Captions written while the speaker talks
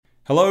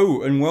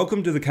Hello and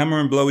welcome to the Camera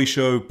and Blowy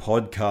Show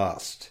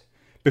podcast.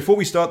 Before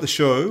we start the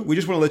show, we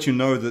just want to let you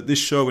know that this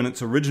show in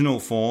its original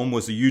form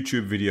was a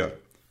YouTube video.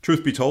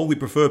 Truth be told, we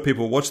prefer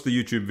people watch the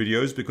YouTube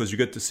videos because you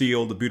get to see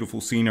all the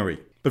beautiful scenery.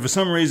 But for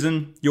some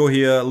reason, you're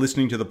here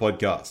listening to the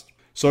podcast.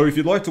 So if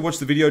you'd like to watch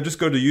the video, just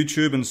go to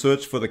YouTube and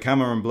search for the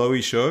Camera and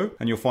Blowy Show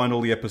and you'll find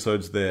all the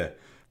episodes there.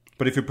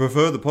 But if you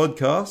prefer the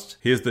podcast,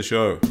 here's the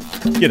show.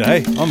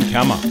 G'day, I'm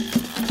Camera.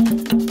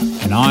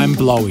 And I'm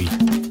Blowy.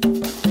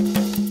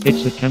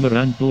 It's the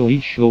Camera and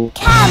Blowy Show.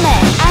 Camera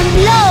and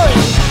Blowy,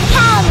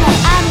 Camera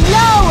and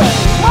Blowy,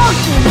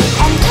 walking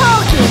and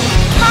talking.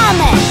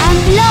 Camera and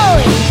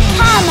Blowy,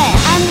 Camera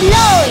and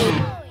Blowy.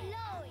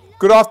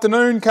 Good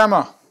afternoon,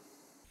 Camera.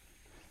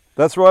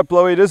 That's right,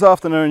 Blowy, it is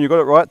afternoon. You got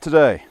it right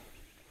today.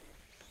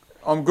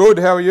 I'm good,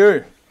 how are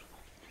you?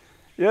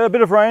 Yeah, a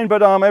bit of rain,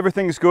 but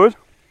everything's good.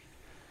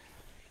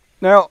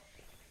 Now,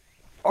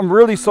 I'm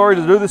really sorry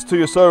to do this to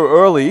you so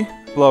early,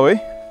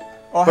 Blowy.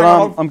 Oh, But hang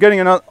on, I'm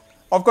getting another...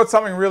 I've got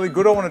something really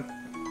good I want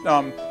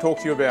to talk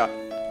to you about.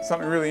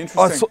 Something really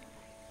interesting.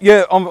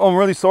 I'm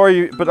really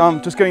sorry, but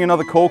I'm just getting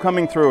another call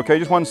coming through, okay?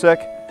 Just one sec.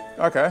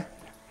 Okay.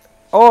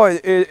 Oh,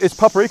 it's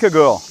Paprika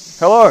Girl.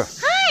 Hello.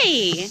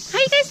 Hi, how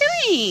you guys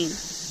doing?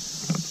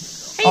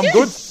 How you I'm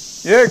doing? good.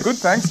 Yeah, good,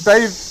 thanks.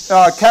 Dave,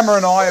 Camera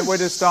and I, we're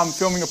just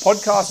filming a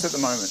podcast at the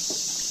moment.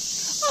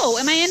 Oh,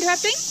 am I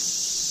interrupting?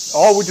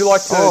 Oh, would you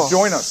like to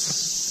join us?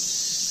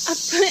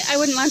 I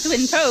wouldn't want to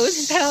impose.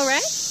 Is that all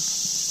right?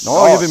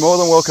 No, you'll be more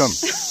than welcome.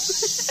 Count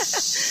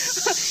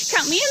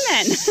me in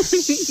then.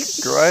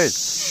 Great.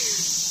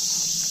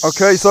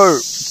 Okay,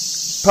 so,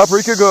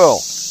 Paprika Girl.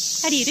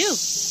 How do you do?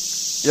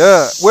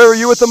 Yeah, where are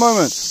you at the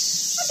moment?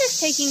 I'm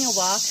just taking a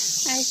walk.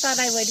 I thought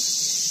I would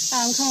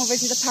come over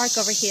to the park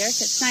over here.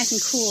 It's nice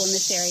and cool in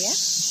this area.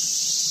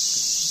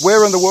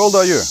 Where in the world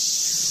are you?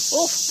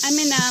 Oh, I'm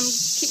in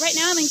right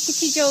now. I'm in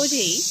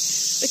Kichijoji,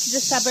 which is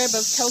a suburb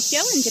of Tokyo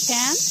in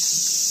Japan.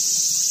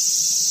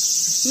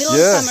 Middle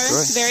of summer,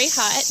 great. very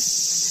hot,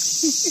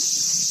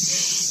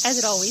 as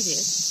it always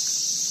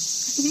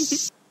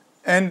is.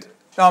 And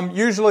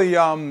usually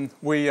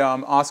we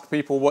ask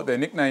people what their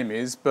nickname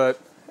is, but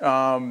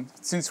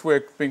since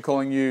we've been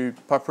calling you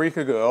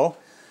Paprika Girl,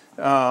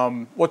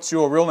 what's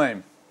your real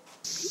name?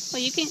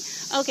 Well, you can.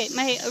 Okay,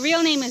 my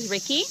real name is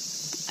Ricky.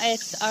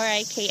 It's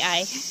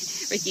R-I-K-I,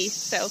 Ricky.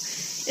 So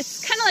it's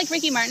kind of like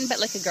Ricky Martin,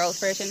 but like a girl's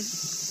version.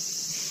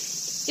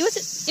 It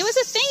was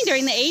a thing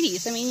during the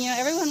 80s. I mean,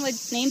 everyone would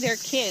name their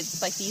kids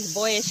like these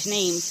boyish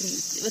names, and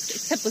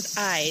except with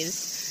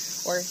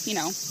I's, or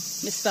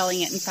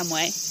misspelling it in some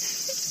way.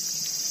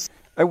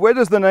 Where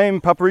does the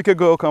name Paprika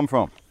Girl come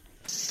from?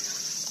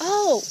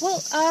 Oh,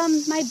 well,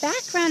 my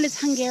background is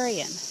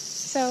Hungarian,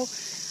 so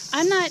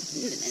I'm not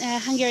a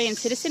Hungarian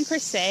citizen per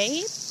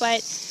se,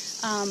 but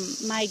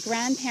my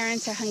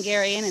grandparents are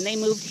Hungarian, and they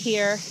moved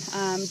here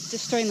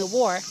just during the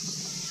war,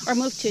 or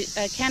moved to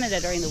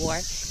Canada during the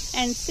war.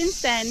 And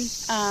since then,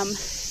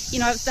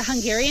 the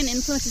Hungarian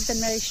influence has been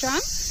very strong.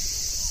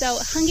 So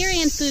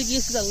Hungarian food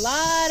uses a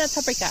lot of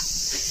paprika.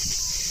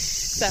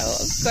 So,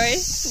 of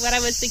course, when I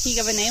was thinking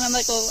of a name, I'm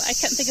like, well, I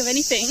can't think of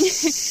anything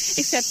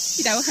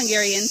except,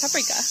 Hungarian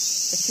paprika,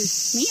 which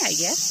is me, I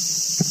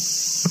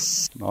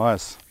guess.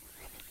 Nice.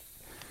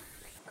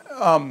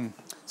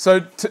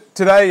 So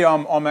today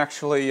I'm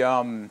actually,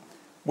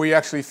 we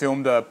actually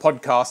filmed a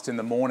podcast in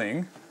the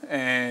morning,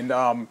 and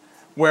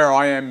where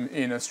I am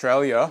in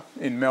Australia,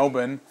 in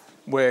Melbourne,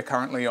 we're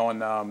currently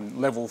on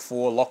level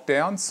 4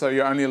 lockdown, so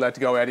you're only allowed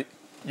to go out.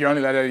 You're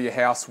only allowed out of your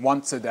house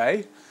once a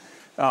day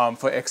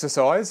for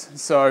exercise.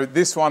 So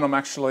this one, I'm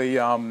actually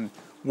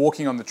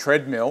walking on the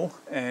treadmill,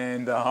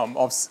 and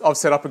I've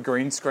set up a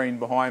green screen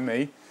behind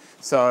me.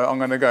 So I'm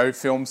going to go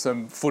film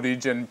some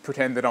footage and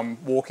pretend that I'm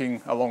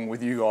walking along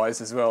with you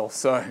guys as well.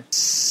 So I'd love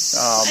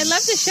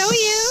to show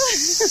you.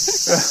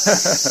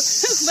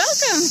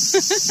 Welcome.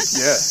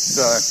 Yeah.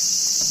 So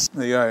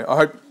there you go. I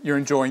hope you're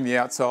enjoying the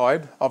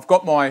outside. I've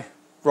got my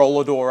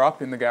roller door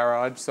up in the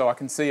garage so I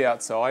can see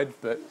outside,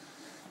 but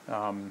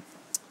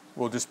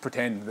we'll just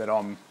pretend that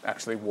I'm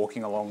actually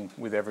walking along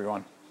with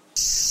everyone.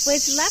 Well,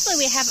 it's lovely.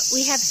 We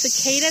have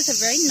cicadas. Are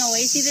very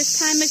noisy this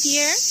time of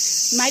year.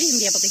 You might even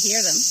be able to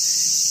hear them.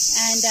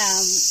 And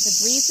the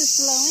breeze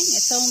is blowing.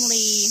 It's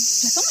only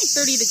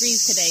 30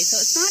 degrees today, so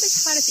it's not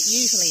as hot as it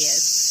usually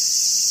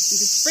is.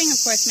 And the spring,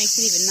 of course, makes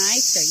it even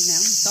nicer.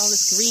 It's all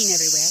this green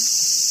everywhere.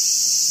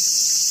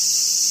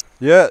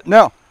 Yeah,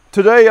 now,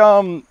 today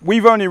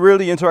we've only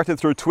really interacted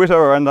through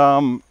Twitter, and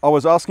I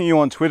was asking you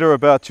on Twitter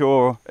about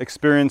your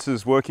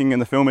experiences working in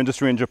the film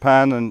industry in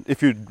Japan and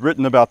if you'd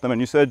written about them, and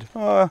you said,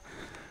 not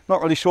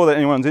really sure that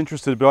anyone's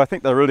interested, but I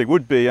think they really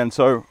would be, and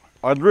so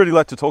I'd really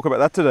like to talk about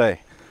that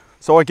today.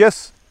 So I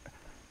guess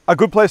a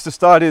good place to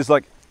start is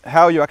like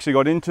how you actually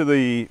got into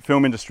the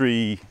film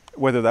industry,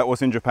 whether that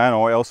was in Japan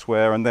or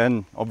elsewhere, and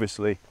then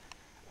obviously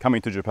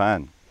coming to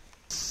Japan.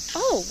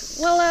 Oh,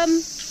 well,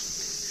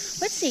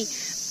 let's see.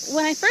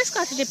 When I first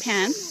got to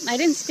Japan, I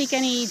didn't speak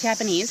any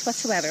Japanese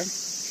whatsoever.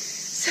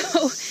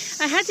 So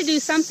I had to do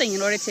something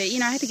in order to,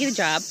 I had to get a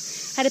job,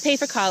 had to pay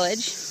for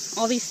college,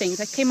 all these things.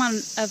 I came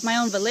on of my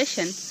own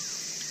volition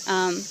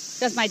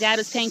because my dad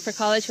was paying for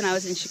college when I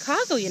was in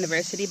Chicago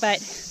University. But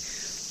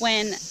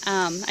when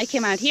I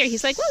came out here,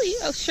 he's like,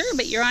 well, sure,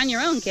 but you're on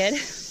your own, kid.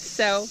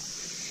 So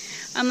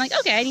I'm like,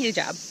 okay, I need a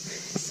job.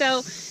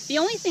 So the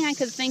only thing I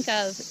could think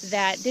of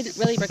that didn't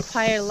really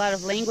require a lot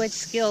of language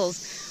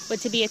skills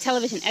was to be a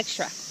television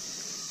extra.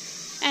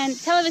 And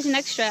television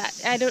extra,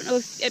 I don't know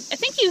if, I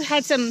think you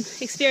had some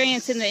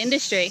experience in the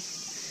industry.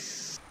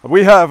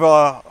 We have,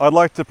 I'd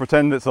like to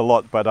pretend it's a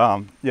lot, but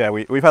yeah,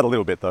 we've had a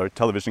little bit though,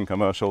 television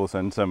commercials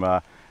and some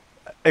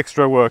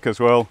extra work as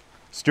well,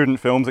 student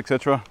films,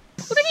 etc.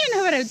 Well, then you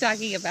know what I'm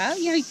talking about.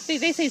 You know,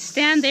 they say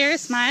stand there,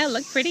 smile,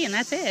 look pretty, and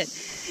that's it.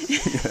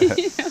 Yeah.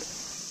 You know?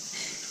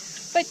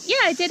 But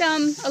yeah, I did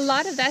a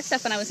lot of that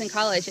stuff when I was in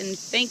college, and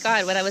thank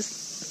God when I was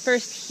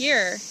first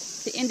here,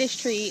 the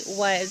industry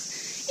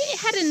it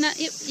had enough,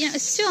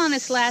 it's still on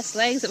its last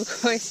legs, of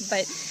course,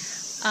 but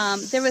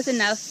there was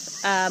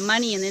enough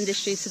money in the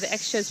industry, so the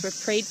extras were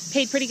paid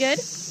pretty good.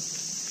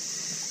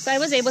 So I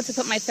was able to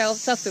put myself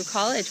through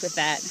college with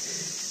that.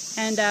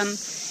 And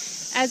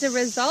as a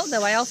result,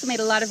 though, I also made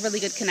a lot of really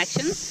good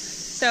connections.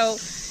 So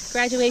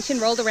graduation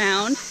rolled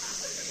around,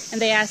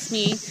 and they asked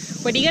me,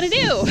 what are you going to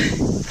do?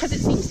 Because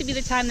it seems to be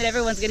the time that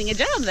everyone's getting a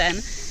job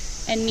then.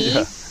 And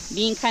me,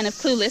 being kind of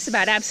clueless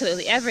about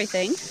absolutely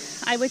everything,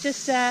 I would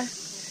just say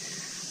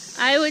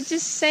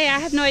I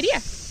have no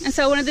idea. And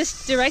so one of this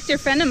director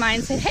friend of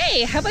mine said,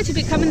 hey, how about you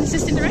become an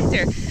assistant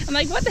director? I'm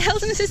like, what the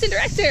hell's an assistant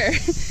director?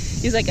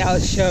 He's like, I'll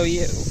show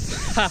you.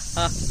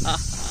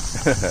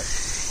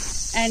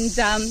 And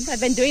I've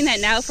been doing that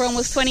now for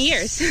almost 20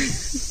 years.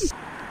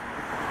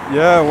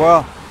 Yeah,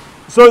 wow.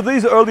 So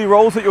these early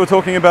roles that you were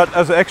talking about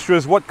as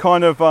extras, what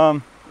kind of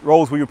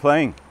roles were you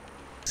playing?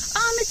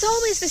 It's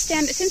always the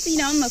standard, since,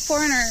 I'm a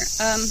foreigner,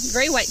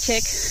 very white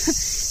chick,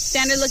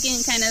 standard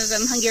looking kind of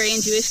Hungarian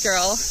Jewish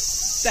girl.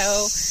 So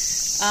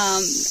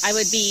I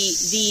would be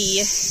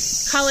the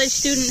college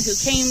student who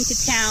came to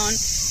town,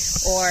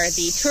 or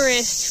the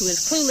tourist who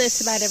was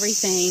clueless about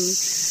everything,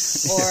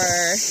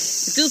 or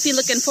the goofy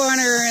looking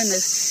foreigner on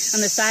the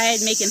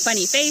side making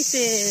funny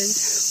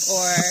faces,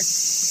 or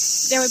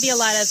there would be a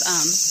lot of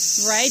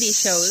variety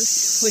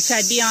shows which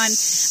I'd be on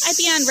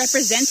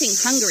representing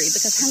Hungary,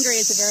 because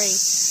Hungary is a very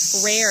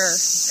rare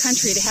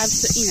country to have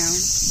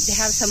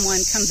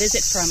someone come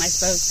visit from, I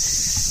suppose.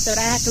 So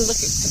I have to look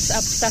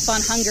up stuff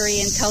on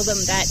Hungary and tell them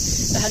that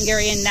the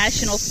Hungarian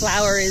national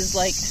flower is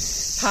like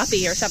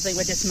poppy or something,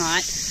 which it's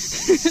not.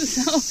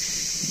 So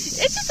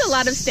it's just a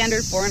lot of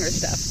standard foreigner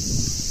stuff.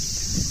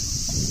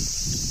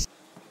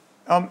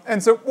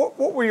 And so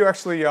what were you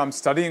actually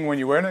studying when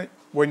you were at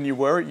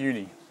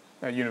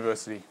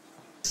university?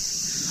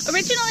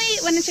 Originally,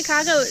 when in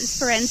Chicago, it was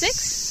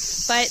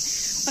forensics, but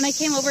when I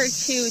came over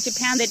to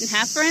Japan, they didn't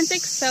have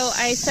forensics, so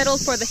I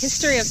settled for the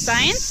history of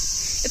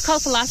science. It's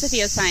called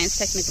philosophy of science,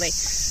 technically.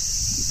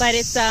 But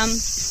it's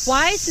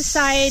why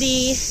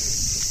society,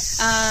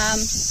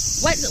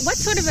 what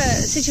sort of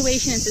a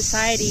situation in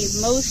society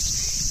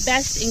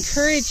best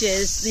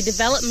encourages the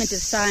development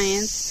of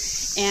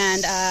science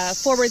and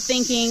forward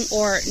thinking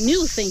or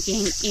new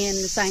thinking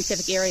in the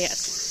scientific areas.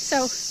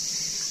 So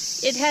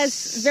it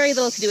has very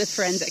little to do with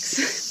forensics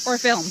or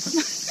film.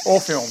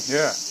 Or film,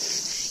 yeah.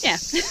 Yeah,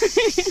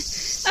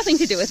 nothing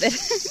to do with it.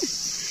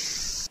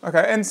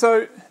 Okay, and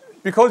so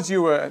because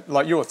you were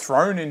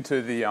thrown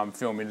into the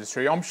film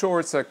industry, I'm sure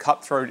it's a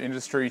cutthroat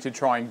industry to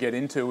try and get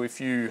into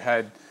if you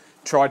had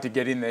tried to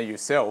get in there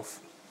yourself.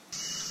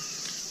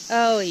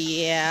 Oh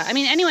yeah, I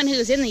mean anyone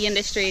who's in the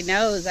industry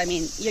knows. I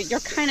mean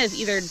you're kind of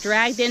either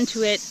dragged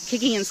into it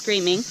kicking and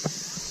screaming,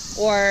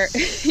 or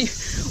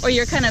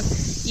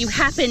you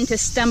happen to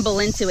stumble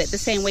into it the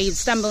same way you'd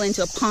stumble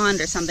into a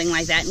pond or something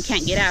like that and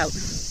can't get out.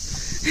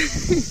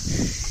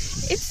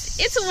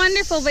 It's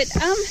wonderful, but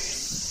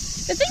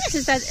the thing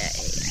is that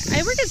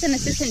I work as an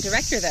assistant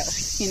director, though.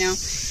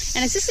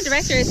 An assistant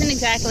director isn't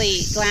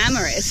exactly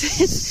glamorous.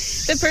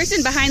 It's the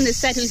person behind the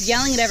set who's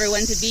yelling at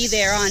everyone to be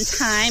there on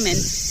time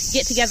and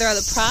get together all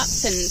the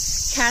props and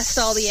cast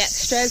all the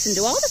extras and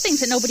do all the things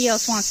that nobody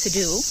else wants to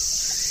do.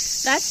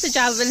 That's the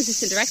job of an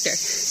assistant director.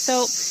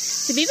 So,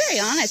 to be very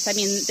honest, I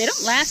mean, they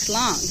don't last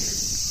long.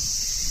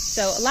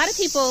 So a lot of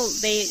people,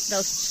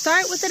 they'll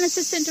start with an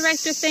assistant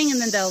director thing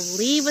and then they'll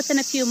leave within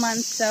a few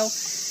months. So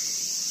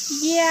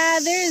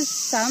yeah, there's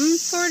some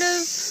sort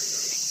of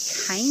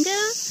kind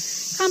of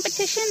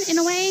competition in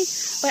a way,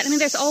 but I mean,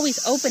 there's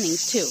always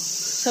openings too.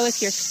 So if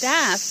you're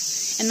staff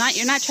and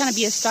you're not trying to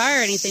be a star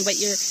or anything,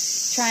 but you're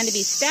trying to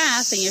be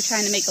staff and you're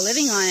trying to make a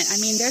living on it, I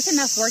mean, there's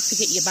enough work to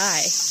get you by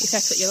if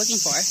that's what you're looking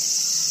for.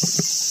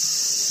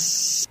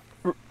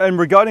 And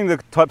regarding the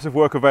types of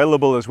work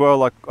available as well,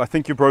 like I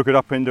think you broke it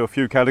up into a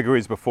few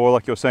categories before,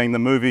 like you're saying the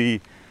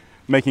movie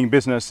making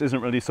business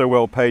isn't really so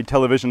well paid,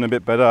 television a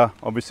bit better,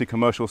 obviously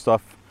commercial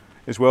stuff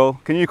as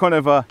well. Can you kind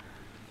of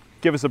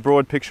give us a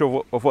broad picture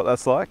of what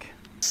that's like?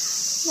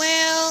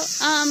 Well,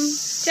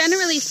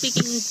 generally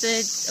speaking,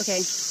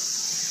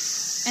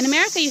 in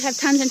America you have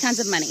tons and tons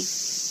of money.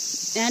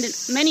 And in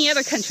many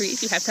other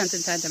countries you have tons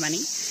and tons of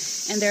money.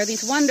 And there are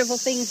these wonderful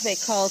things they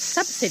call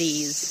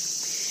subsidies.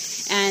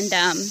 And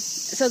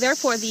so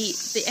therefore,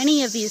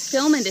 any of these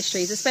film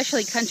industries,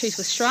 especially countries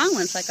with strong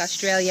ones like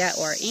Australia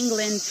or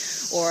England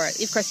or,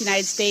 of course, the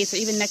United States or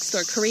even next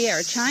door Korea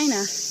or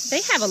China,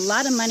 they have a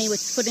lot of money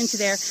which is put into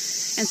there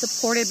and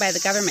supported by the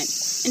government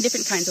in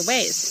different kinds of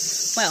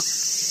ways. Well,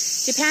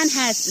 Japan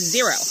has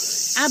zero.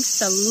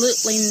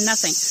 Absolutely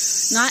nothing.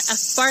 Not a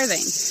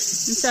farthing.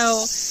 And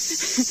so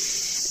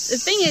the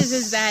thing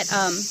is that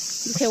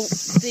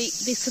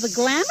so the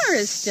glamour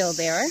is still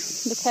there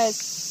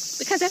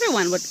because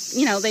everyone would,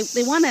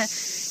 they want to,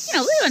 they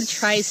want to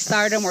try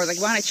stardom, or they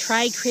want to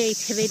try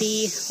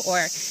creativity,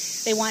 or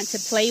they want to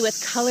play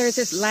with colors.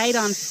 There's light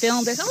on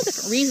film. There's all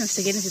different reasons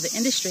to get into the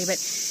industry, but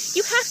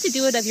you have to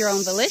do it of your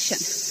own volition,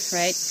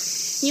 right?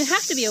 You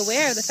have to be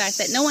aware of the fact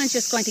that no one's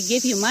just going to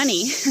give you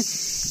money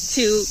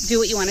to do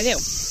what you want to do.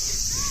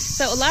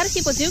 So a lot of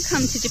people do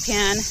come to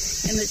Japan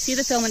and they see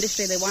the film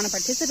industry. They want to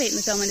participate in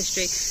the film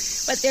industry,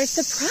 but they're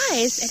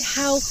surprised at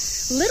how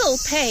little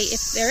pay,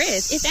 if there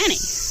is, if any.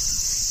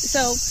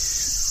 So,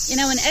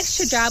 an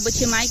extra job which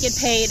you might get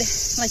paid,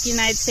 like the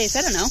United States,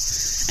 I don't know,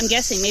 I'm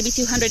guessing maybe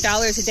 $200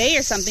 a day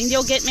or something,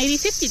 you'll get maybe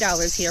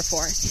 $50 here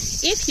for,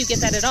 if you get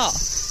that at all.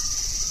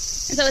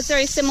 And so it's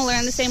very similar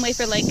in the same way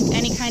for like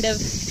any kind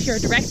of, if you're a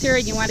director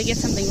and you want to get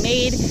something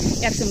made,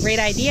 you have some great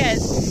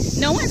ideas,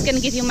 no one's going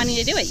to give you money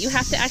to do it. You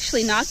have to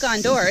actually knock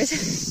on doors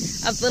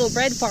of Little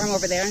Bread Farm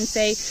over there and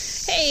say,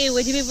 hey,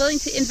 would you be willing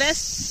to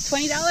invest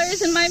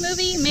 $20 in my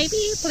movie?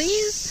 Maybe,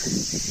 please?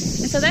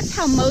 And so that's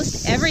how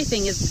most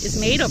everything is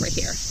made over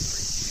here.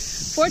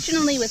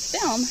 Fortunately with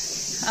film,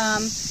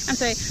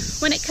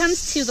 when it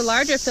comes to the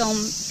larger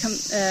film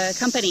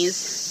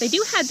companies, they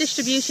do have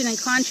distribution and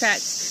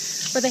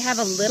contracts where they have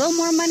a little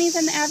more money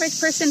than the average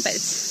person, but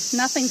it's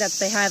nothing that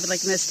they have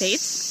like in the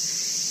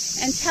States.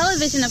 And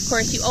television, of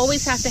course, you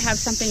always have to have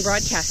something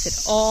broadcasted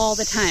all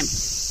the time.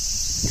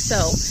 So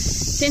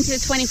since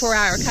it's a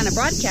 24-hour kind of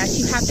broadcast,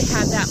 you have to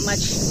have that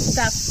much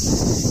stuff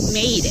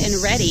made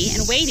and ready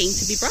and waiting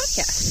to be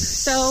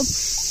broadcast. So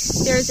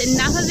there's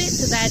enough of it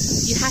so that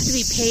you have to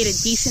be paid a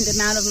decent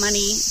amount of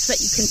money so that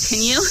you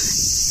continue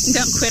and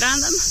don't quit on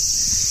them.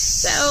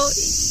 So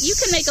you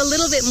can make a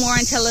little bit more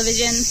on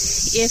television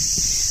if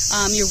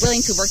you're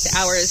willing to work the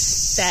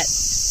hours that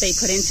they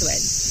put into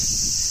it.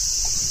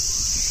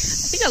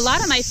 I think a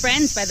lot of my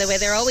friends, by the way,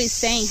 they're always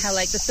saying how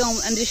like the film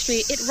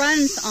industry, it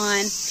runs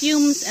on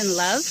fumes and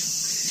love,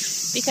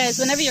 because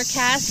whenever you're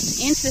cast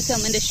into the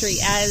film industry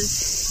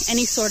as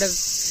any sort of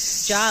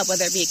job,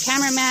 whether it be a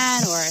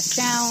cameraman or a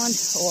sound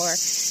or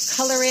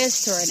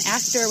colorist or an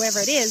actor,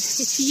 whatever it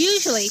is, it's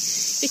usually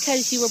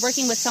because you were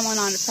working with someone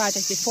on a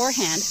project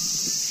beforehand.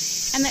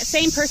 And that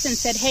same person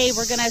said, hey,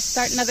 we're going to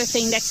start another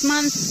thing next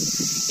month.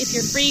 If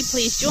you're free,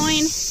 please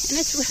join. And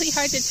it's really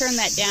hard to turn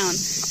that down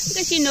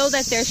because you know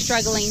that they're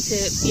struggling to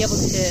be able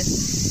to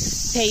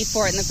pay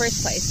for it in the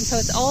first place. And so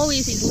it's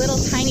always these little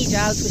tiny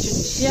jobs which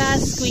are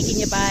just squeaking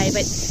you by.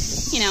 But,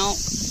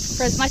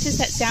 for as much as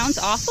that sounds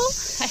awful,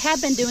 I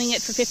have been doing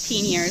it for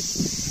 15 years.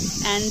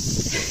 And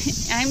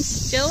I'm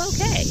still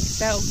okay.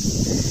 So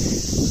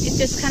it's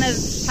just kind of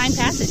time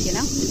passes,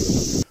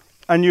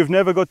 And you've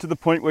never got to the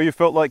point where you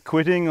felt like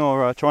quitting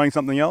or trying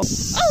something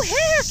else? Oh,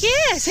 heck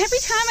yes. Every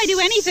time I do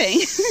anything.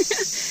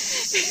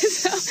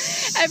 So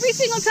every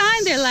single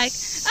time they're like,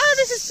 oh,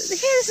 this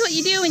is what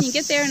you do. And you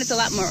get there and it's a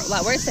lot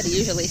worse than I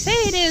usually say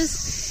it is.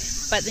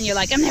 But then you're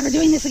like, I'm never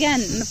doing this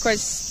again. And of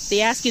course,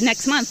 they ask you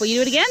next month, will you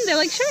do it again? They're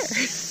like, sure.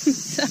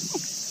 So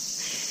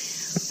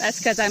that's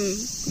because I'm,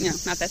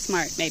 not that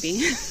smart,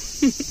 maybe.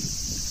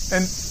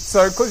 And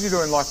so because you're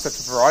doing like such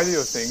a variety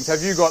of things,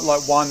 have you got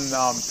like one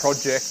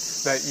project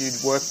that you'd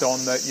worked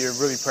on that you're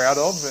really proud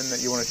of and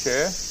that you want to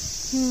share?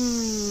 I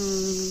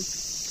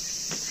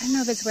don't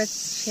know if it's worth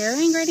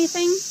sharing or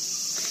anything.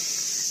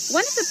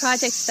 One of the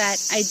projects that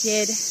I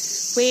did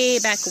way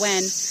back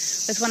when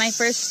was when I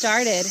first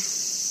started.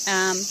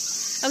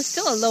 I was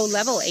still a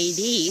low-level AD,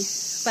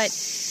 but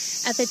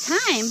at the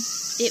time,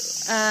 it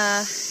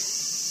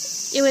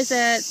was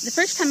the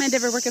first time I'd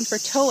ever working for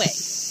Toei.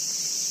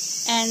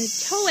 And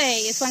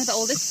Toei is one of the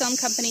oldest film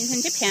companies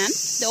in Japan.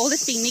 The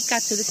oldest being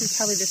Nikatsu. This is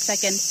probably the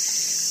second,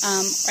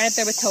 right up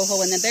there with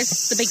Toho, and then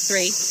there's the big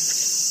three.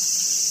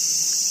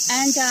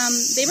 And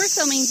they were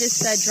filming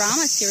this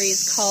drama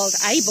series called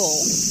Aibo.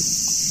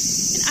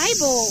 And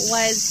Aibo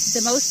was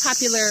the most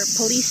popular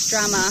police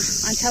drama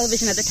on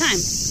television at the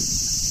time.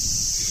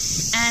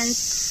 And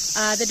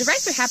the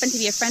director happened to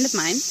be a friend of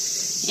mine.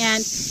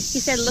 And he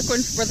said, look,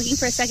 we're looking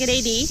for a second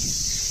AD.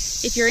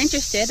 If you're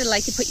interested, I'd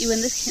like to put you in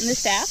the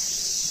staff.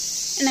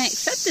 And I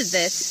accepted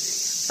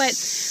this, but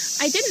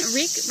I didn't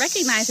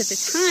recognize at the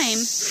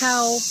time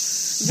how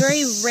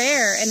very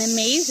rare and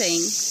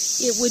amazing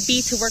it would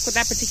be to work with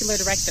that particular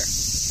director.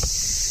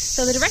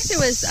 So the director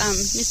was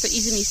Mr.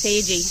 Izumi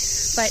Seiji,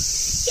 but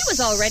he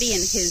was already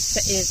in his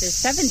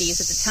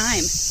 70s at the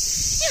time.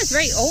 He was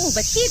very old,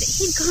 but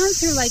he'd gone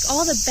through like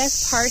all the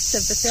best parts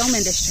of the film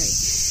industry,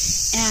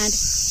 and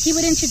he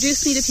would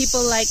introduce me to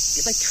people like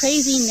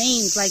crazy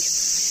names like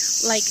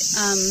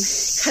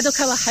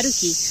Kadokawa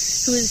Haruki,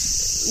 who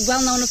is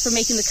well known for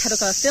making the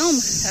Kadokawa film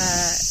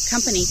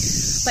company,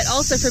 but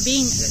also for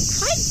being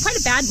quite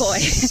a bad boy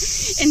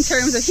in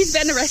terms of, he's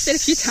been arrested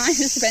a few times,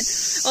 there's been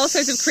all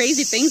sorts of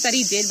crazy things that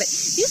he did, but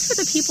these were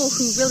the people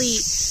who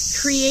really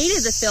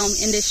created the film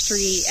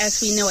industry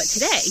as we know it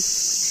today.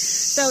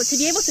 So to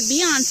be able to be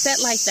on set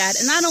like that,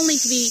 and not only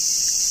to be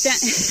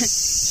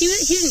he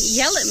didn't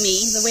yell at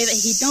me the way that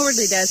he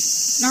normally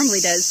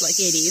does like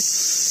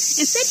 80s.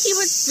 Instead, he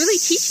would really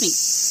teach me.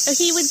 So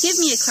he would give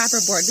me a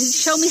clapperboard. He'd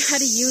show me how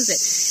to use it,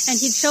 and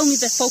he'd show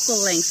me the focal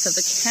lengths of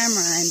the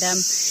camera and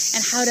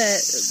how to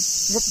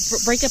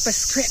break up a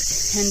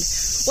script and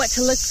what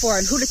to look for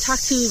and who to talk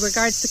to in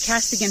regards to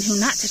casting and who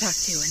not to talk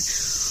to, and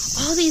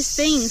all these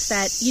things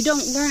that you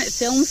don't learn at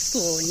film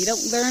school and you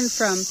don't learn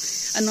from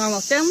a normal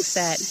film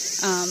set.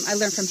 I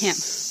learned from him.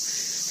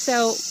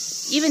 So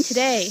even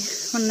today,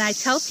 when I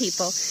tell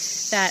people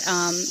that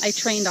I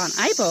trained on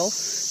Aibo,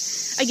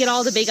 I get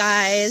all the big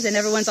eyes and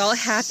everyone's all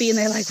happy and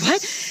they're like,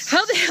 what?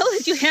 How the hell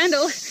did you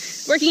handle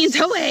working in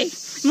Toei?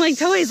 I'm like,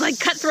 Toei's like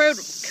cutthroat.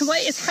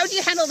 How do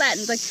you handle that?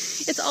 And it's like,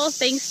 it's all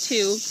thanks to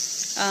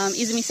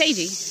Izumi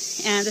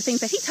Seiji and the things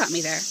that he taught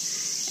me there.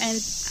 And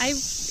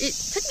it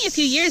took me a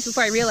few years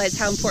before I realized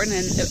how important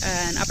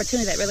an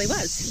opportunity that really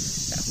was.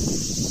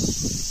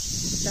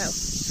 So.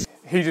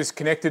 He just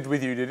connected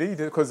with you, did he?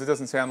 Because it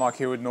doesn't sound like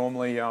he would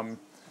normally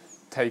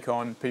take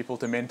on people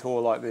to mentor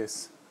like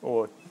this,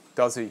 or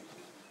does he?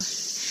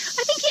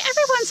 I think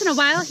every once in a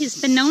while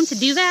he's been known to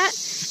do that,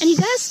 and he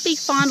does speak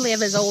fondly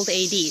of his old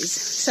ADs.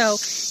 So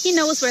he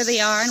knows where they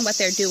are and what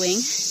they're doing,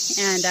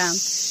 and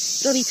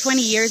it'll be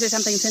 20 years or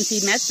something since he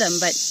met them,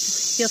 but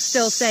he'll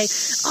still say,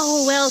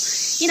 oh, well,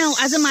 you know,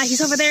 Azuma, he's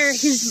over there,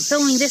 he's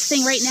filming this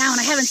thing right now, and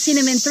I haven't seen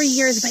him in 3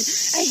 years, but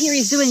I hear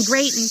he's doing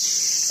great. And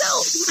so,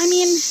 I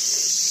mean,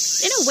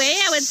 in a way,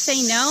 I would say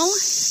no.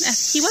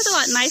 He was a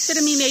lot nicer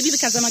to me, maybe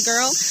because I'm a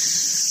girl,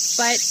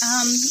 but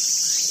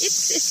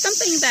it's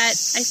something that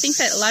I think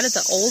that a lot of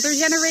the older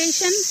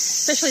generation,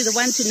 especially the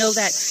ones who know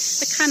that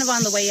they're kind of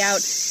on the way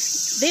out,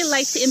 they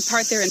like to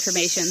impart their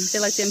information. They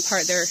like to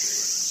impart their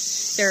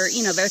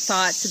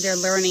thoughts and their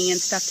learning and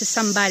stuff to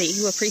somebody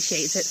who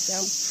appreciates it.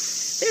 So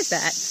there's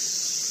that.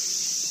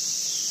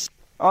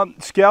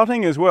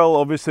 Scouting as well,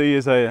 obviously,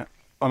 is I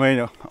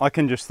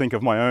can just think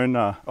of my own.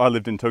 I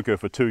lived in Tokyo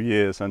for 2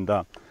 years, and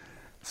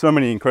so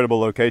many incredible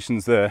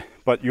locations there,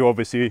 but you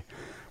obviously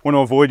want to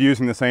avoid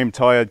using the same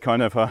tired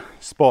kind of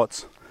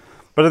spots.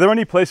 But are there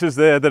any places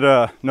there that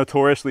are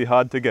notoriously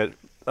hard to get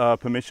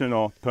permission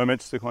or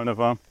permits to kind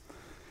of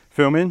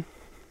film in?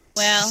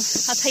 Well,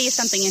 I'll tell you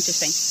something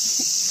interesting.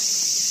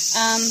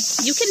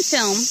 You can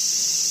film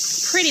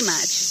pretty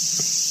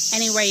much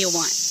anywhere you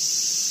want.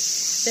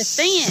 The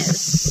thing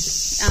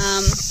is,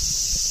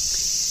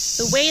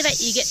 the way that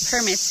you get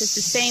permits is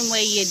the same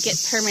way you'd get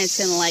permits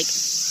in, like,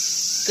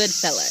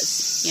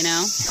 Goodfellas, you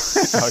know?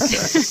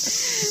 Okay.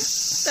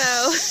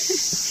 So,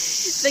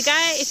 the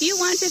guy, if you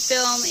want to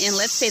film in,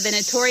 let's say, the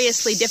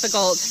notoriously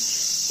difficult,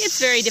 it's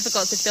very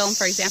difficult to film,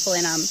 for example,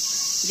 in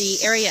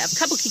the area of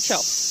Kabukicho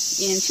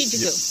in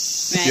Shinjuku,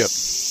 right? Yep.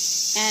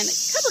 And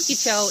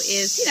Kabukicho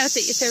is, you know,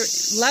 it's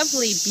a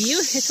lovely,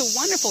 beautiful, it's a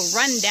wonderful,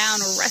 run-down,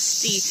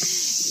 rusty,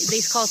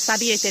 they call it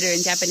sabireteru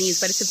in Japanese,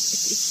 but it's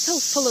so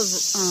full of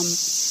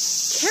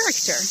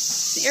character.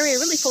 It's an area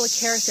really full of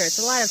character.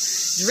 It's a lot of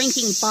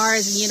drinking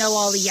bars, and you know,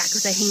 all the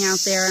yakuza hang out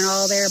there, and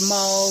all their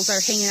malls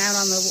are hanging out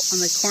on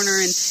the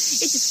corner, and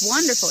it's just a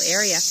wonderful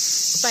area.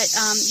 But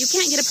you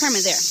can't get a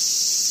permit there.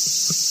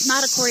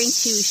 Not according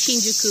to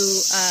Shinjuku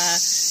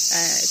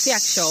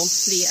Kuyakusho,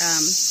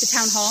 the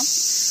town hall.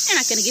 They're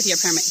not going to give you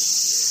a permit.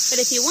 But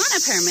if you want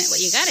a permit, what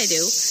you got to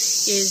do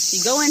is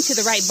you go into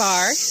the right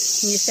bar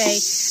and you say,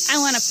 I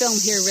want to film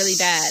here really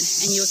bad.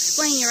 And you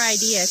explain your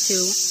idea to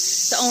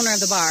the owner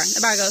of the bar.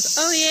 The bar goes,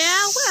 oh yeah,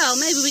 well,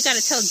 maybe we got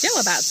to tell Joe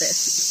about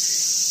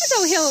this. And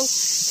so he'll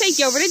take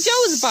you over to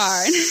Joe's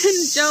bar. And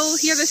Joe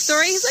hears the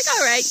story. He's like,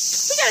 all right,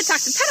 we got to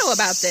talk to Taro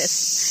about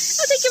this.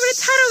 I'll take you over to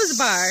Taro's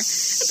bar.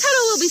 And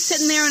Taro will be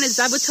sitting there on his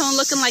zabuton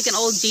looking like an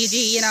old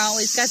Gigi, you know.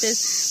 He's got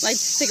this, like,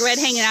 cigarette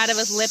hanging out of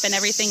his lip and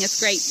everything.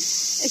 It's great.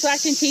 He's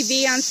watching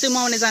TV on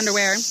sumo in his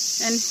underwear.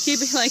 And he'd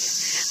be like,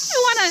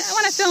 I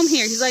want to film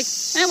here. He's like,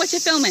 what you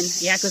filming?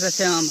 Yakuza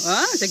film.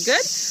 Oh, is it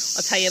good?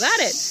 I'll tell you about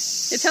it.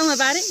 You tell him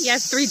about it. He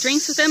has 3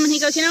 drinks with him, and he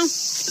goes, you know,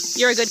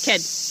 you're a good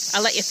kid.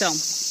 I'll let you film.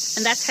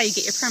 And that's how you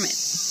get your permit.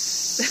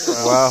 So,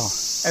 wow.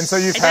 And so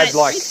you've had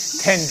like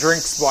 10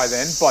 drinks by the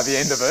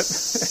end of it,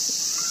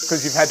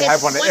 because you've had to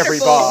have one at every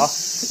bar.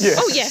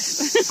 Yeah. Oh,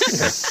 yes.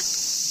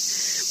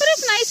 But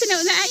it's nice to know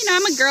that, you know,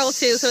 I'm a girl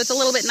too, so it's a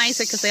little bit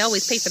nicer because they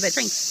always pay for their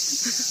drinks.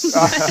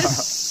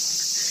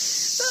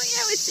 So, you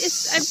know,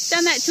 I've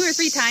done that 2 or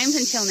 3 times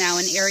until now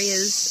in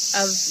areas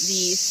of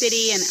the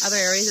city and other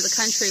areas of the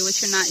country which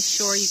you're not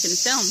sure you can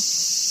film.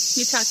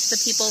 You talk to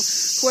the people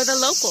who are the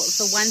locals,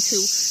 the ones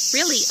who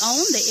really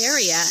own the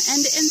area,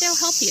 and they'll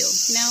help you.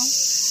 You know,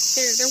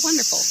 they're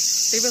wonderful.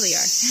 They really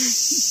are.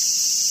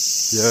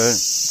 Yeah.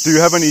 Do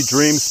you have any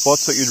dream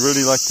spots that you'd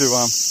really like to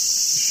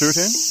shoot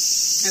in?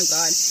 Oh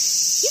God.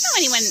 You know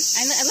anyone?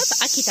 I love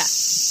Akita.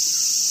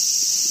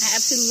 I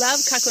absolutely love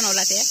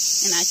Kimono-loving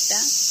in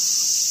Akita.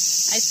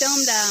 I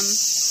filmed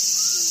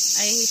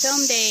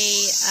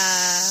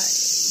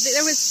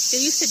there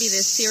used to be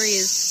this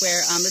series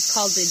where it's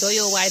called the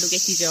Doyo Waido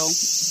Gekijo,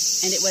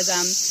 and it was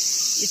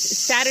it's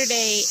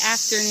Saturday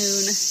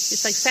afternoon.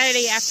 It's like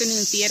Saturday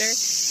afternoon theater,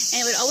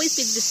 and it would always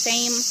be the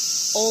same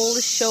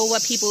old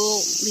Showa people,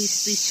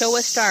 these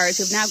Showa stars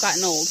who've now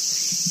gotten old,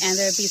 and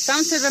there'd be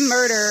some sort of a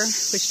murder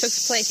which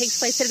takes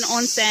place at an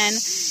onsen,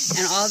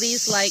 and all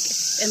these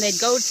and they'd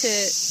go to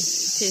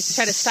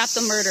try to stop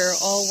the murder,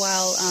 all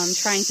while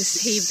trying to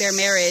save their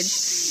marriage.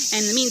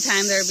 And in the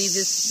meantime, there would be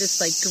this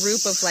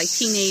group of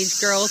teenage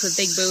girls with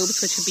big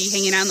boobs, which would be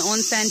hanging out in the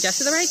onsen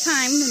just at the right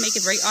time to make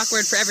it very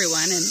awkward for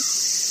everyone. And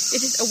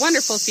it's just a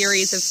wonderful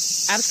series of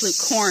absolute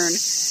corn.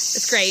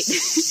 It's great.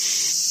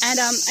 And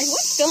I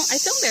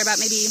filmed there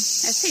about maybe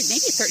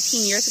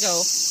 13 years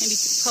ago, maybe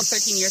 12,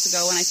 13 years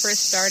ago when I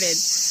first started.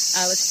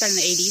 Was starting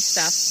the AD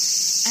stuff,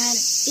 and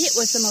it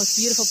was the most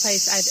beautiful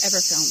place I've ever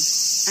filmed.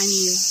 I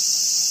mean,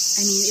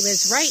 it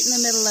was right in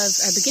the middle of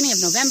beginning of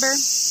November,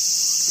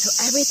 so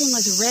everything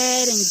was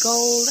red and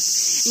gold,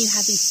 and you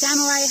have these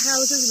samurai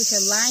houses which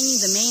are lining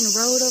the main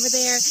road over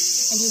there,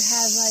 and you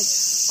have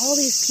all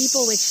these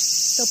people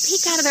which they'll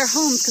peek out of their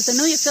homes because they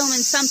know you're filming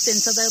something,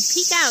 so they'll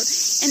peek out,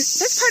 and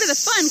that's part of the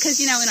fun because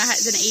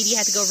as an AD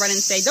had to go run and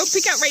say, "Don't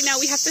peek out right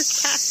now. We have to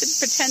cast and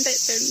pretend that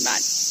they're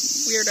not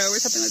weirdo or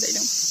something like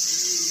that."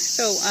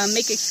 So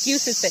make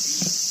excuses, but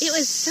it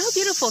was so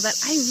beautiful that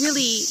I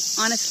really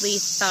honestly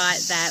thought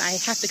that I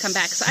have to come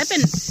back. So I've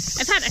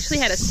actually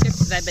had a script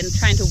that I've been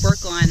trying to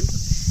work on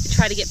to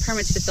try to get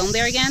permits to film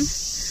there again.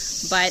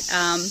 But,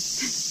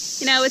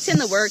 it's in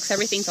the works.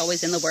 Everything's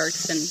always in the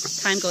works, and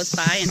time goes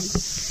by and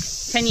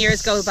 10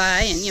 years go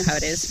by, and you know how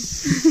it is.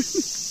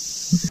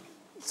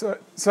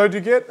 So to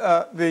get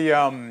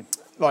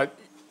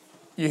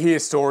you hear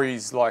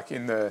stories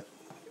in the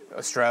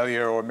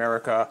Australia or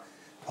America,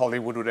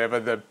 Hollywood, whatever,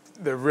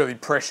 the really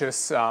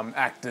precious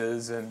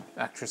actors and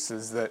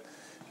actresses that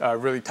are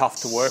really tough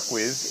to work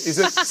with. Is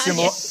it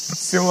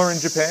similar in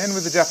Japan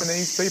with the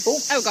Japanese people?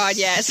 Oh God,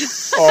 yes.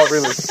 Oh,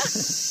 really?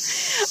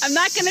 I'm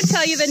not going to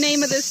tell you the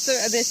name of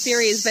this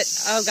series, but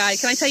oh God,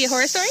 can I tell you a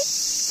horror story?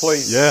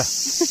 Please. Yeah.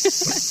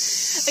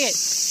 Okay.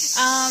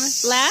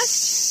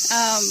 Last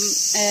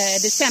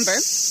December,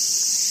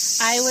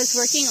 I was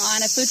working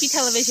on a Fuji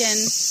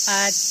television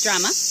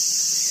drama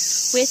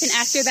with an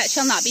actor that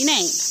shall not be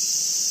named.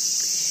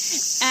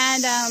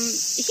 And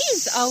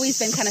he's always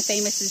been kind of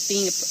famous as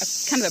being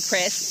kind of a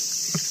prick.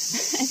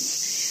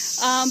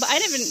 But I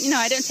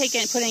don't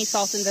put any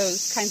salt in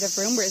those kinds of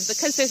rumors,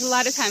 because there's a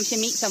lot of times you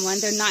meet someone,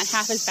 they're not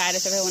half as bad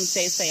as everyone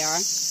says they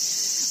are.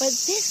 But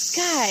this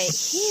guy,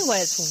 he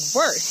was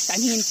worse. I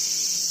mean,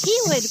 he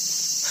would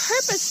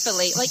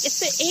purposefully, it's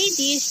the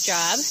AD's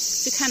job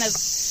to kind of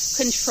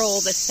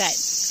control the set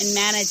and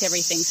manage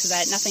everything so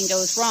that nothing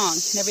goes wrong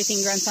and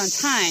everything runs on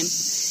time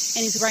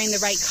and he's wearing the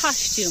right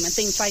costume and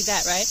things like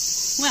that, right?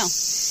 Well,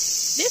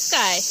 this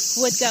guy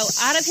would go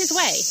out of his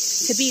way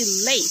to be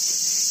late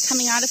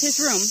coming out of his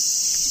room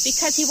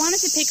because he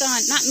wanted to pick on,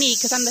 not me,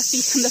 because I'm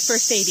the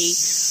first AD,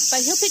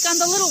 but he'll pick on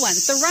the little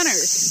ones, the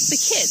runners, the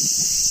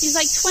kids. These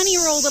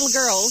 20-year-old little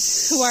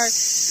girls who are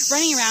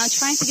running around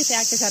trying to get the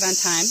actors out on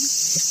time.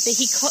 They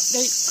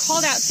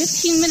called out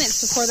 15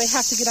 minutes before they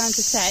have to get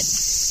onto set,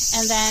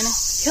 and then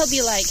he'll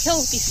be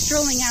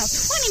strolling out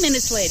 20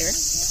 minutes later,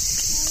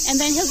 and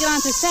then he'll get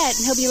onto set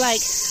and he'll be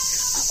like,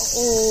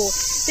 "Oh,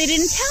 they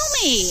didn't tell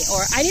me,"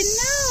 or "I didn't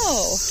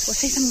know," or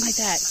say something like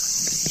that.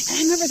 And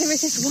I remember there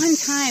was this one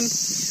time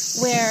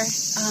where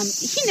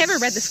he never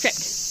read the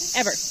script,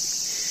 ever.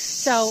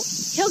 So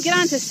he'll get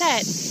onto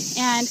set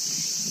and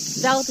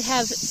they'll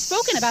have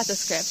spoken about the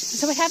script.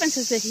 So what happens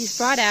is that he's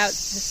brought out,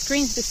 the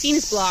scene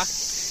is blocked,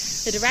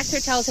 the director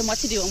tells him what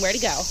to do and where to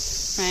go,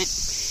 right?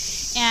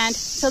 And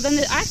so then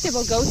the actor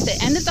will go to the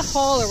end of the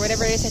hall or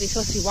whatever it is that he's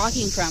supposed to be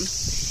walking from.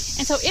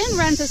 And so in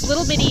runs this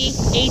little bitty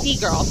AD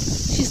girl.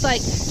 She's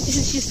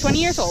 20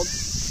 years old.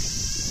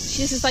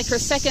 This is her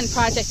second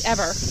project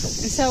ever.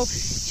 And so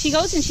she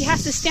goes and she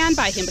has to stand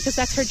by him because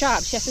that's her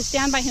job. She has to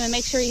stand by him and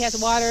make sure he has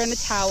water and a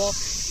towel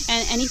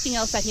and anything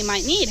else that he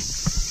might need.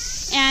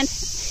 And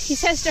he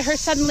says to her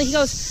suddenly, he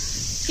goes,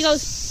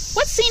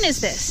 "What scene is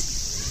this?"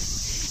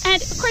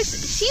 And of course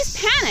she's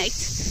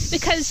panicked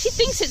because she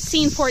thinks it's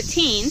scene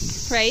 14,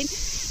 right?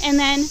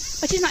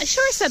 But she's not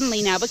sure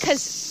suddenly now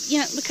because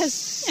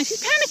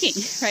she's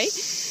panicking, right?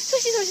 So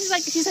she's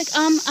like,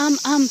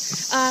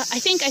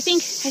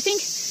 I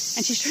think,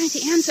 and she's trying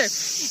to answer.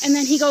 And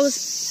then he goes,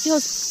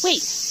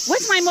 "Wait,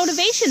 what's my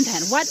motivation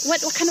then? What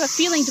kind of a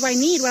feeling do I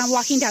need when I'm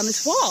walking down this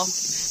hall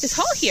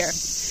here?"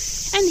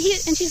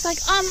 And she's like,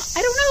 I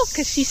don't know,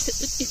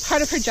 because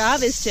part of her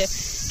job is to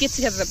get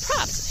together the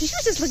props. So she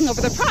was just looking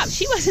over the props.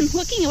 She wasn't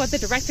looking at what the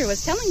director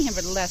was telling him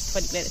for the last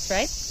 20 minutes,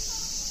 right?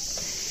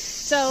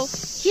 So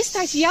he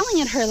starts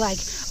yelling at her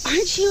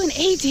 "Aren't you an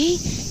AD?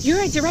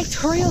 You're a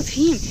directorial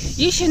team.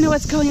 You should know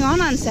what's going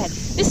on set.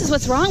 This is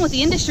what's wrong with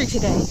the industry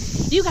today.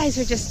 You guys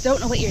don't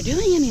know what you're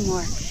doing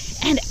anymore."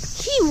 And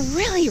he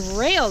really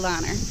railed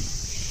on her.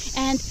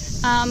 And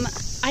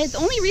The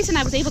only reason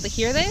I was able to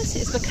hear this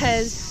is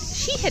because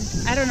she had,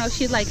 I don't know,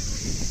 she'd like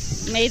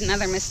made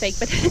another mistake,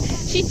 but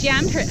she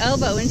jammed her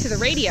elbow into the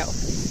radio.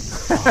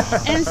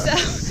 And so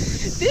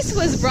this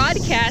was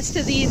broadcast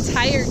to the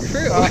entire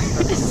crew.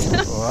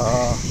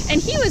 Wow.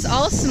 And he was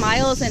all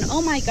smiles and,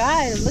 oh my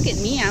God, look at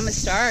me, I'm a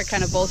star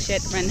kind of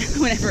bullshit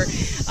whenever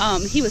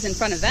he was in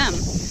front of them.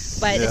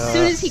 But as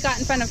soon as he got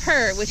in front of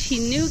her, which he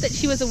knew that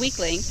she was a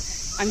weakling,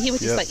 he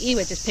would just he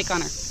would just pick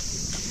on her.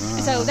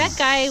 And so that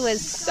guy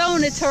was so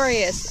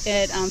notorious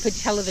for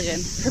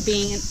television for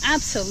being an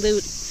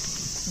absolute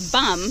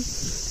bum.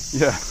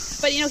 Yeah.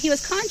 But, he was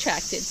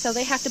contracted, so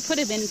they have to put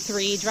him in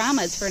 3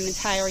 dramas for an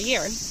entire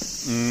year.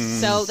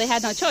 So they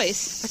had no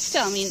choice. But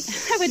still,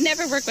 I would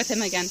never work with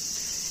him again.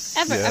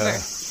 Ever.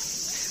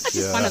 That's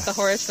just one of the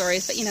horror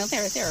stories, but,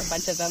 there are a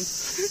bunch of them.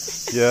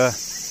 Yeah.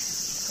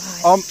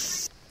 God.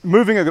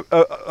 Moving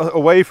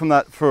away from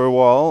that for a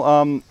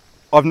while,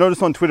 I've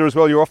noticed on Twitter as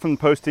well, you're often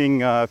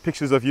posting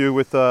pictures of you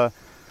with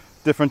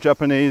different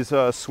Japanese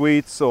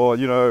sweets or,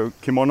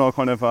 kimono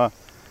kind of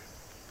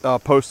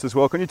posts as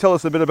well. Can you tell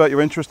us a bit about your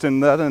interest in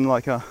that? And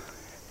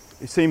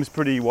it seems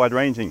pretty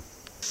wide-ranging.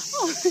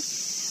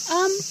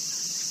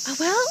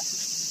 Well,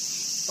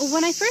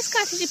 when I first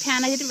got to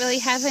Japan, I didn't really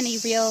have any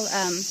real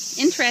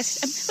interest.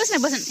 I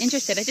wasn't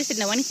interested. I just didn't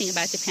know anything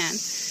about Japan.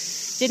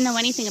 Didn't know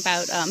anything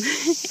about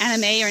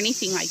anime or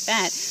anything like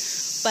that.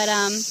 But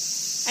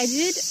I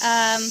did.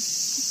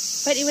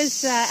 But it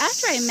was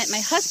after I met my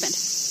husband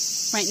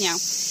right now,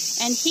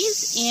 and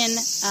he's in.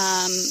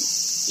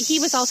 He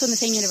was also in the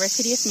same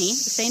university as me,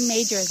 the same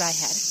major as I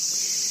had.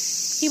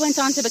 He went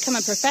on to become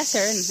a professor,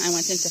 and I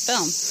went into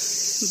film.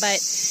 But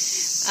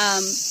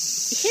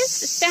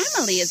his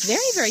family is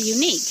very, very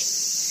unique.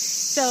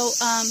 So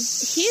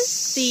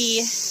he's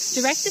the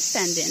direct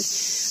descendant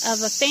of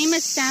a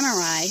famous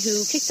samurai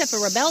who kicked up a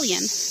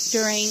rebellion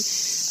during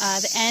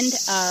the end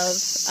of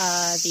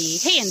the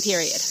Heian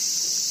period.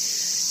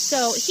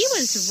 So he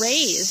was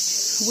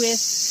raised with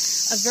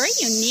a very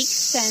unique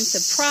sense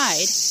of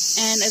pride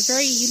and a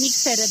very unique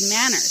set of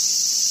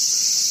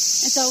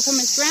manners. And so from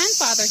his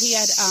grandfather,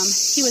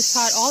 he was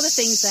taught all the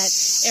things that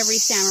every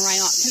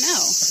samurai ought to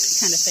know,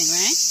 kind of thing,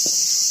 right?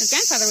 His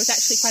grandfather was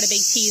actually quite a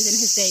big tease in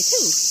his day,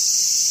 too.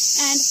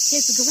 And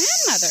his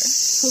grandmother,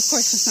 who of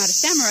course was not a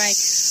samurai,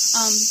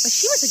 but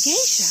she was a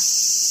geisha.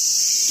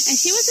 And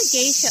she was a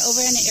geisha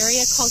over in an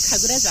area called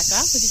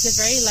Kagurazaka, which is a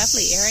very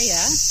lovely area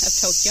of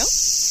Tokyo.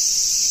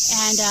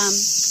 And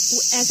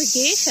as a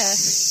geisha,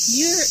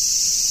 your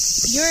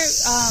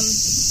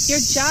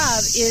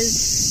job is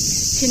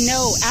to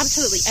know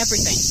absolutely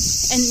everything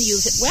and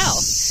use it well.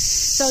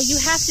 So you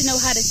have to know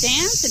how to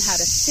dance and how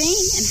to sing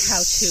and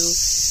how to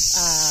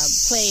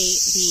play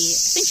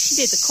I think she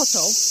did the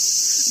koto,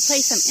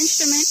 play some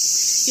instrument.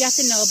 You have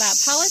to know about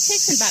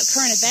politics and about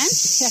current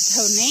events. You have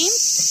to know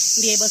names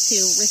and be able to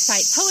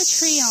recite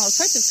poetry and all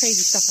sorts of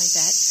crazy stuff like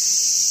that.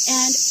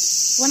 And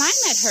when I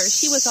met her,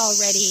 she was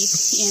already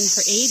in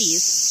her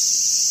 80s.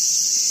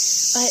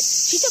 But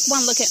she took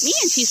one look at me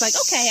and she's like,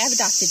 okay, I've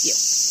adopted you.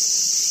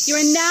 You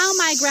are now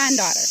my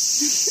granddaughter.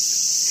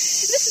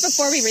 This is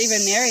before we were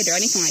even married or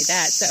anything like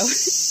that.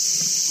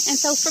 And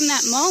so from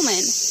that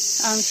moment,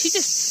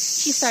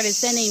 she started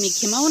sending me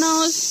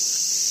kimonos.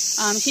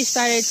 She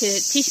started to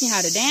teach me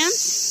how to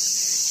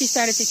dance. She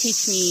started to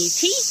teach me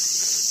tea.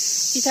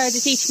 She started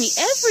to teach me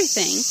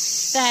everything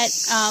that,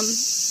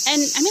 and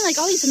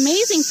all these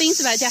amazing things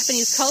about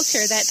Japanese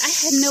culture that I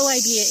had no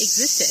idea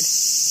existed.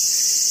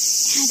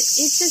 And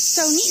it's just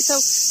so neat. So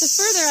the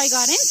further I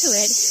got into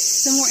it,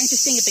 the more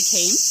interesting it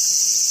became.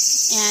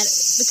 And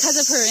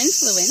because of her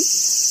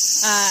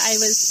influence, I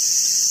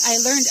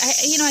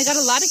got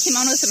a lot of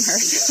kimonos from her.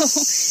 So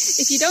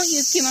if you don't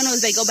use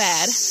kimonos, they go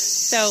bad.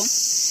 So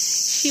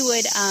she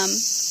would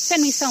send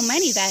me so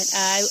many that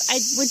I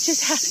would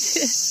just have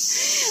to,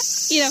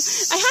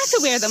 I had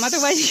to wear them.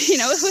 Otherwise,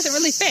 it wasn't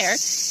really fair.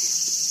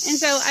 And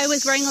so I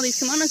was wearing all these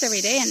kimonos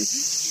every day. And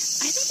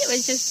I think it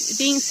was just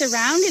being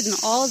surrounded in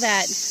all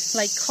that,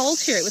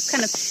 culture. It was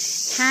kind of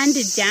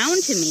handed down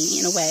to me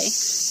in a way.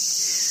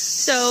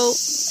 So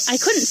I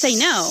couldn't say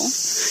no,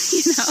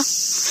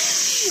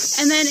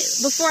 And then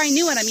before I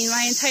knew it,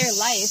 my entire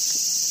life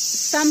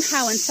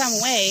somehow in some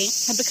way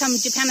had become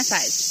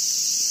Japanicized.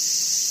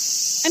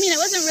 I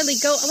wasn't really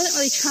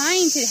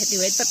trying to do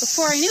it, but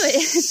before I knew it,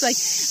 it's like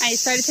I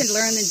started to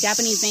learn the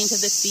Japanese names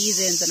of the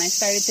seasons, and I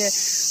started to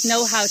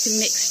know how to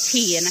mix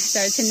tea, and I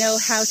started to know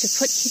how to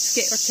put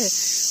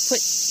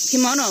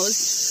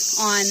kimonos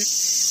on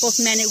both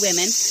men and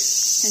women,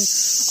 and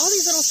all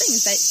these little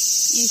things that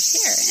you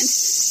share. And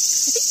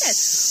I think that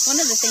one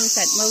of the things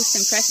that most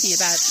impressed me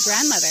about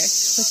grandmother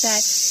was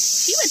that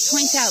she would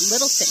point out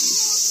little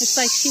things. It's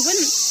like she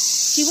wouldn't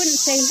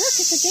say, look,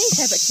 it's a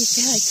geisha, but she'd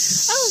say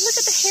oh, look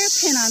at the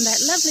hairpin on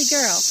that lovely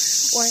girl.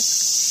 Or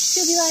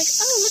she'll be like,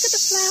 oh, look at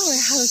the flower,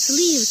 how its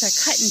leaves are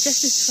cut in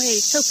just this way.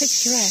 It's so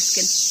picturesque.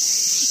 And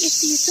it's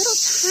these little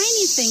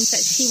tiny things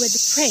that she would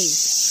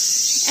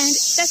praise. And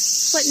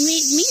that's what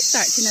made me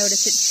start to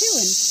notice it too.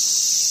 And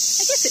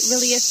I guess it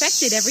really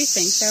affected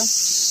everything. So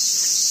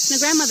My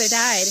grandmother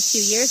died a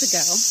few years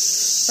ago,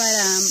 but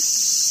I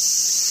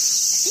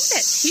think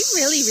that she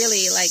really,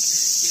 really like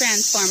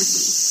transformed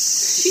me.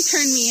 She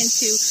turned me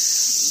into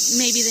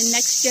maybe the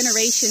next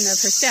generation of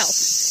herself,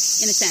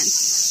 in a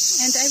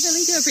sense, and I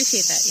really do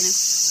appreciate that, you know.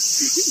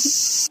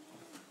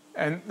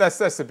 And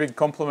that's a big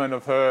compliment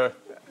of her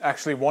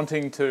actually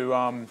wanting to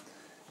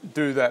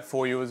do that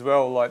for you as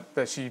well. Like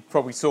that, she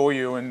probably saw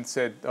you and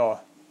said, "Oh,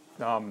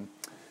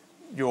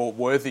 you're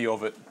worthy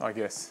of it," I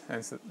guess.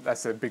 And so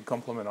that's a big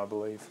compliment, I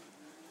believe.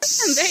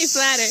 I'm very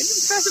flattered.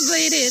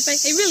 Possibly it is.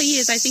 It really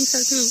is. I think so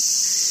too.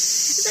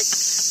 It's like,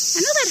 I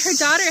know that her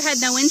daughter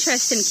had no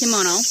interest in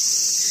kimono,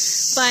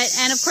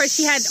 and of course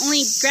she had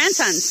only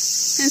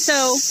grandsons, and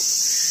so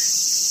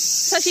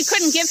she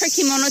couldn't give her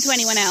kimono to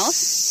anyone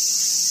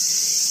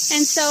else.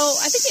 And so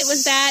I think it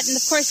was that, and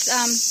of course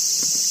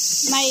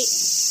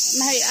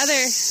my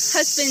other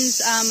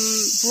husband's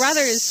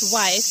brother's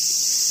wife,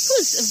 who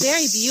was a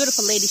very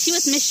beautiful lady. She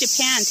was Miss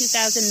Japan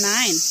 2009,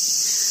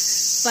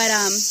 but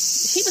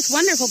she was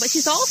wonderful. But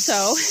she's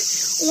also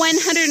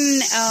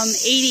 180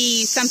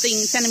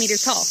 something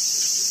centimeters tall.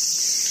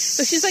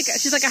 So she's like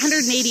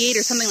 188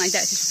 or something like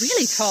that. She's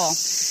really tall.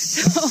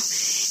 So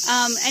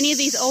any of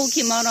these old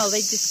kimono,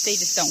 they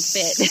just don't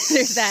fit.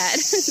 There's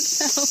that.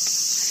 So,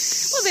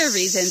 well, there are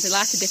reasons, there are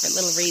lots of different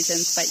little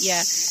reasons, but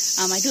yeah,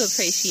 I do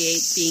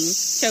appreciate being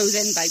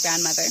chosen by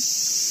grandmother.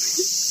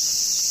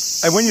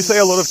 And when you say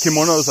a lot of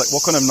kimonos, like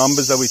what kind of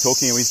numbers are we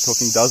talking? Are we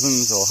talking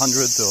dozens or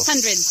hundreds? Or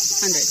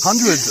Hundreds.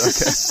 Hundreds,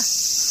 okay.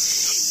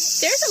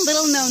 There's a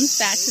little known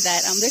fact to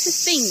that. There's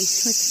this thing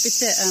with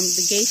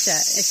the geisha,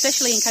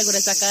 especially in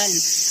Kagurazaka, and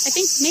I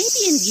think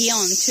maybe in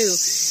Gion too,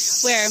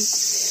 where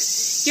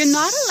you're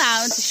not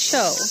allowed to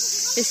show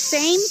the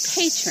same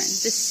patron,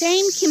 the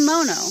same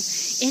kimono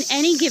in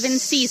any given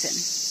season.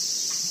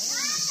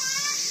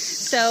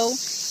 So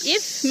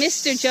if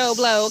Mr. Joe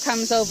Blow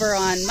comes over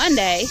on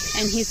Monday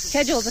and he's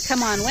scheduled to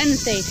come on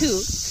Wednesday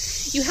too,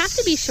 you have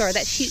to be sure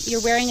that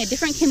you're wearing a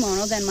different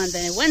kimono than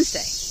Monday and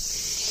Wednesday.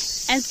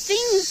 And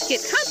things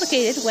get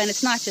complicated when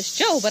it's not just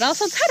Joe, but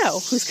also Taro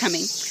who's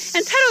coming.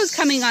 And Taro's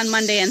coming on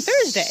Monday and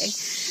Thursday.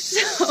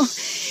 So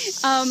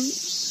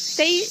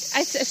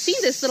I've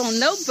seen this little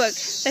notebook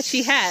that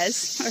she had,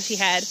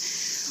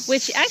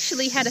 which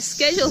actually had a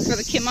schedule for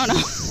the kimono.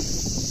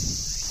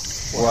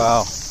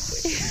 Wow.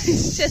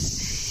 It's just,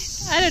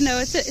 I don't know,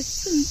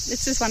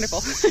 it's just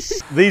wonderful.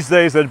 These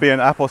days there'd be an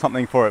app or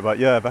something for it, but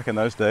yeah, back in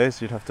those days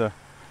you'd have to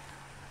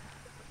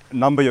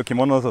number your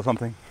kimonos or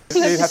something.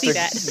 You'd have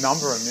to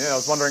number them, yeah. I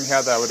was wondering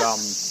how they would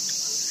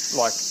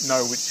like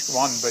know which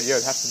one, but yeah,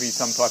 it'd have to be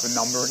some type of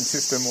numbering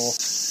system or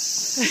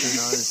who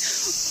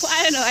knows. Well,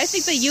 I don't know. I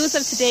think the youth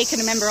of today can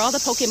remember all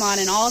the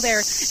Pokemon and all their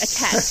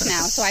attacks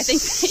now, so I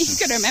think you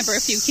can remember a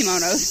few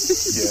kimonos.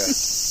 Yeah.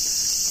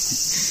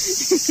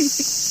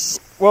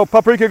 Well,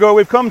 Paprika Go,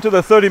 we've come to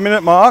the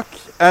 30-minute mark,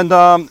 and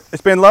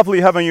it's been lovely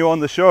having you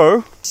on the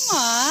show. Aw,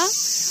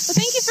 well,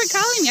 thank you for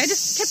calling me. I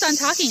just kept on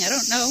talking. I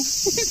don't know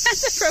if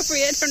that's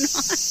appropriate or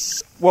not.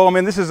 Well, I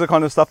mean, this is the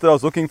kind of stuff that I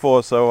was looking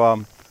for, so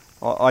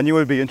I knew it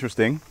would be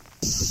interesting.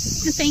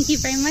 Thank you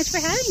very much for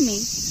having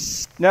me.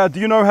 Now, do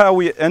you know how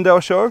we end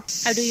our show?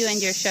 How do you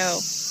end your show?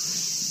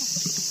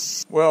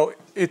 Well,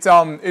 it's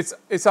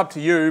up to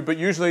you, but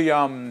usually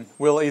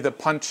we'll either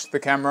punch the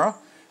camera,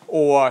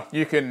 or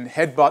you can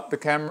headbutt the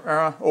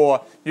camera,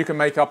 or you can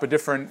make up a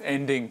different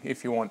ending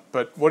if you want.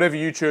 But whatever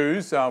you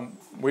choose,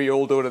 we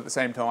all do it at the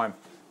same time.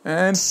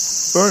 And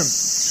boom.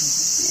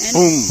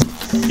 Boom.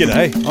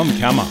 G'day, I'm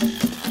Kama.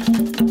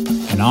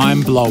 And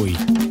I'm Blowy.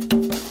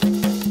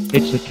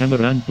 It's the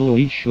Cameron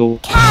Blowy Show.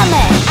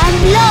 Kama and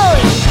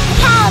Blowy.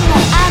 Kama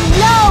and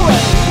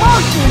Blowy.